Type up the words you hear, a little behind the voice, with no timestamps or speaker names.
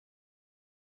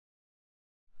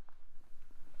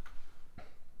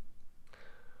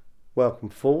Welcome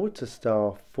forward to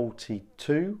star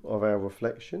 42 of our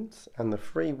reflections, and the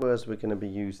three words we're going to be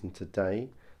using today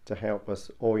to help us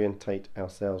orientate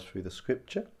ourselves through the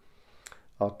scripture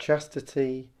are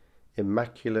chastity,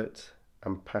 immaculate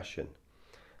and passion.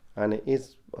 And it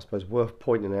is, I suppose, worth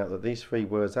pointing out that these three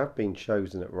words have been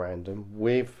chosen at random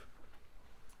with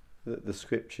the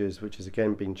scriptures, which has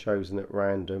again been chosen at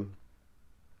random.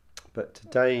 But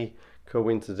today,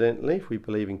 coincidentally, if we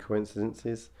believe in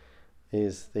coincidences,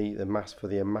 is the Mass for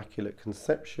the Immaculate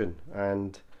Conception,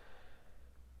 and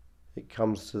it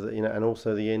comes to the and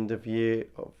also the end of year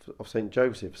of Saint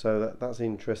Joseph. So that's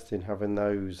interesting, having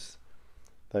those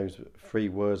three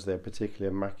words there,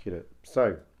 particularly immaculate.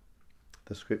 So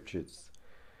the scriptures: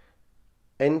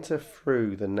 enter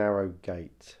through the narrow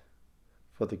gate,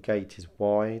 for the gate is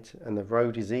wide and the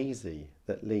road is easy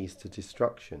that leads to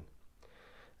destruction,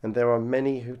 and there are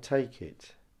many who take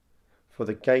it. For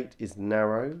the gate is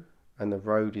narrow and the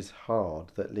road is hard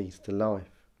that leads to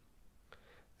life,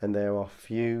 and there are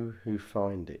few who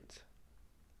find it.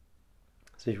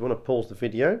 So if you want to pause the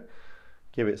video,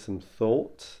 give it some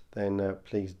thought, then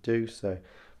please do so.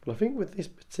 But I think with this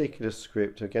particular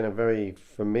script, again, a very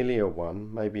familiar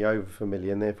one, maybe over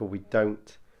familiar, and therefore we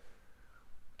don't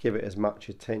give it as much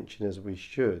attention as we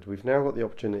should. We've now got the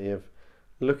opportunity of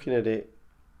looking at it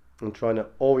and trying to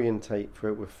orientate for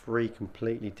it with three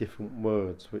completely different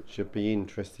words, which should be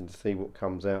interesting to see what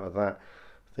comes out of that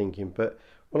thinking. But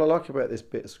what I like about this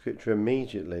bit of scripture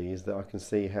immediately is that I can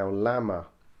see how lamma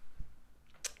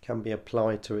can be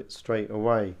applied to it straight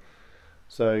away.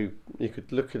 So you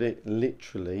could look at it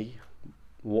literally,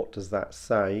 what does that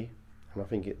say? And I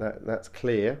think that's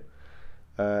clear.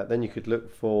 Then you could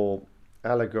look for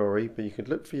allegory, but you could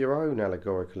look for your own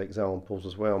allegorical examples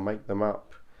as well, make them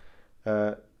up.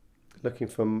 Looking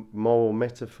for moral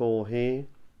metaphor here,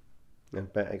 and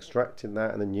about extracting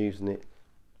that and then using it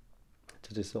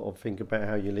to just sort of think about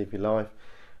how you live your life,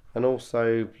 and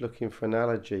also looking for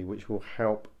analogy which will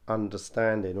help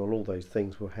understanding, or all those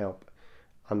things will help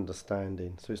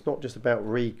understanding. So it's not just about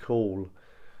recall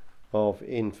of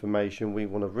information. We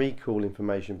want to recall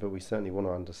information, but we certainly want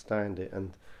to understand it,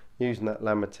 and using that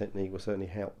lamma technique will certainly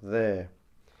help there.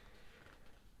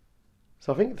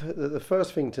 So I think the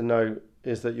first thing to note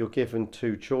is that you're given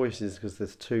two choices, because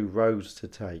there's two roads to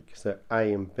take, so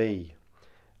A and B.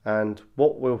 And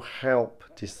what will help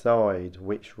decide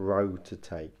which road to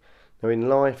take? Now in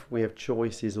life we have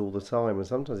choices all the time, and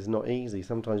sometimes it's not easy.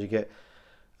 Sometimes you get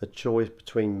a choice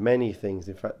between many things.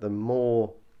 In fact, the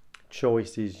more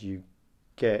choices you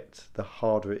get, the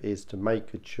harder it is to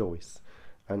make a choice.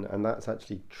 And that's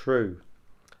actually true.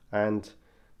 And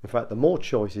in fact, the more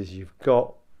choices you've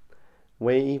got,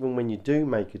 where even when you do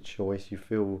make a choice, you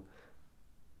feel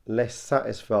less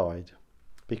satisfied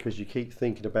because you keep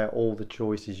thinking about all the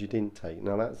choices you didn't take.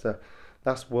 Now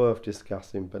that's worth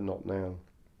discussing, but not now.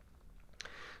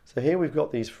 So here we've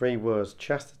got these three words: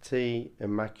 chastity,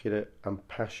 immaculate and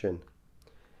passion.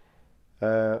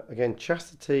 Again,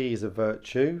 chastity is a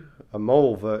virtue, a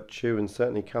moral virtue, and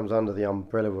certainly comes under the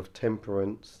umbrella of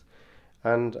temperance.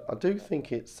 And I do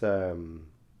think it's a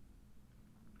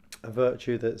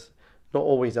virtue that's not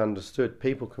always understood.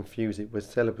 People confuse it with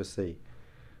celibacy.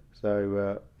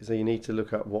 So you need to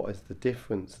look at what is the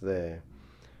difference there.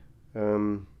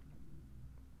 I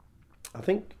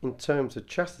think in terms of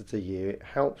chastity here, it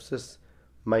helps us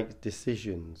make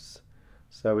decisions.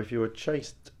 So if you are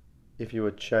chaste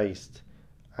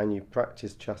and you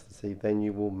practice chastity, then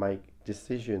you will make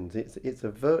decisions. It's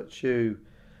a virtue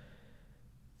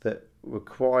that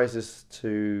requires us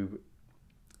to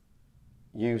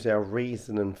use our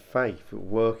reason and faith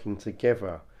working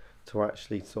together to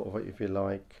actually sort of, if you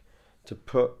like, to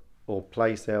put or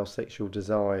place our sexual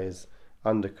desires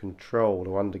under control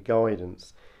or under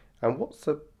guidance. And what's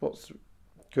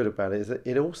good about it is that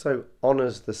it also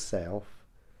honours the self,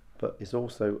 but it's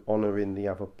also honouring the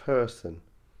other person.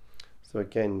 So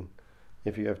again,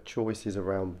 if you have choices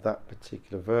around that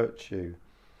particular virtue.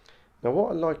 Now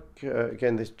what I like,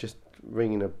 again, this just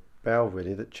ringing a bell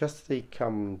really, that chastity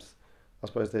comes, I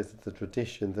suppose there's the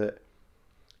tradition that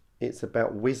it's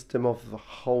about wisdom of the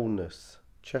wholeness.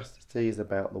 Chastity is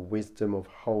about the wisdom of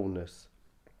wholeness.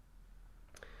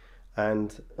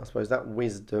 And I suppose that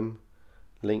wisdom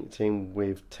linked in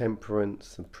with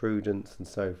temperance and prudence and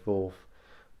so forth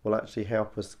will actually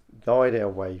help us guide our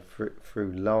way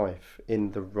through life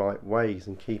in the right ways,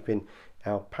 and keeping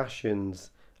our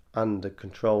passions under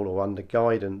control or under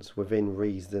guidance within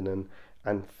reason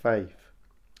and faith.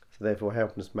 So therefore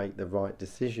helping us make the right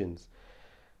decisions.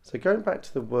 So going back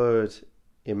to the word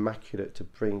immaculate to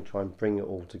try and bring it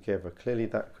all together, clearly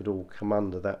that could all come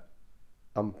under that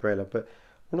umbrella. But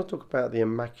we're not talking about the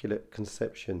Immaculate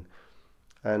Conception,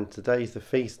 and today's the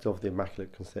feast of the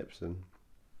Immaculate Conception.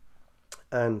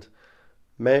 And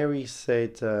Mary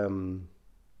said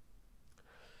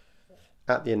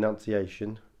at the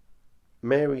Annunciation,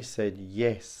 Mary said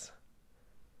yes,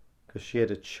 because she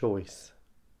had a choice.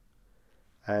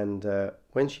 And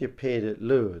when she appeared at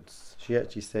Lourdes, she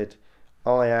actually said,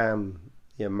 I am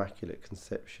the Immaculate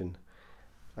Conception.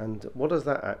 And what does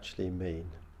that actually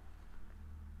mean?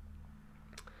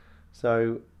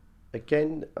 So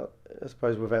again, I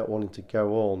suppose without wanting to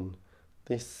go on,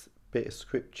 this bit of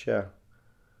scripture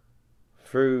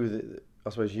through,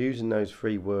 I suppose, using those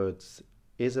 3 words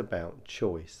is about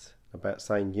choice, about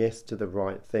saying yes to the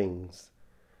right things,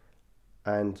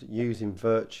 and using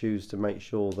virtues to make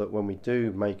sure that when we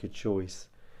do make a choice,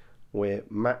 we're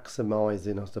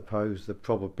maximising, I suppose, the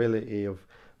probability of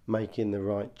making the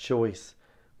right choice,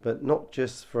 but not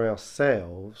just for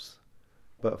ourselves,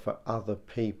 but for other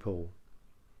people.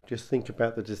 Just think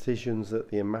about the decisions that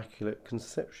the Immaculate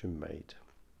Conception made.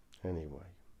 Anyway,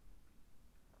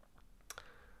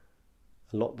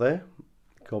 a lot there.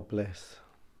 God bless.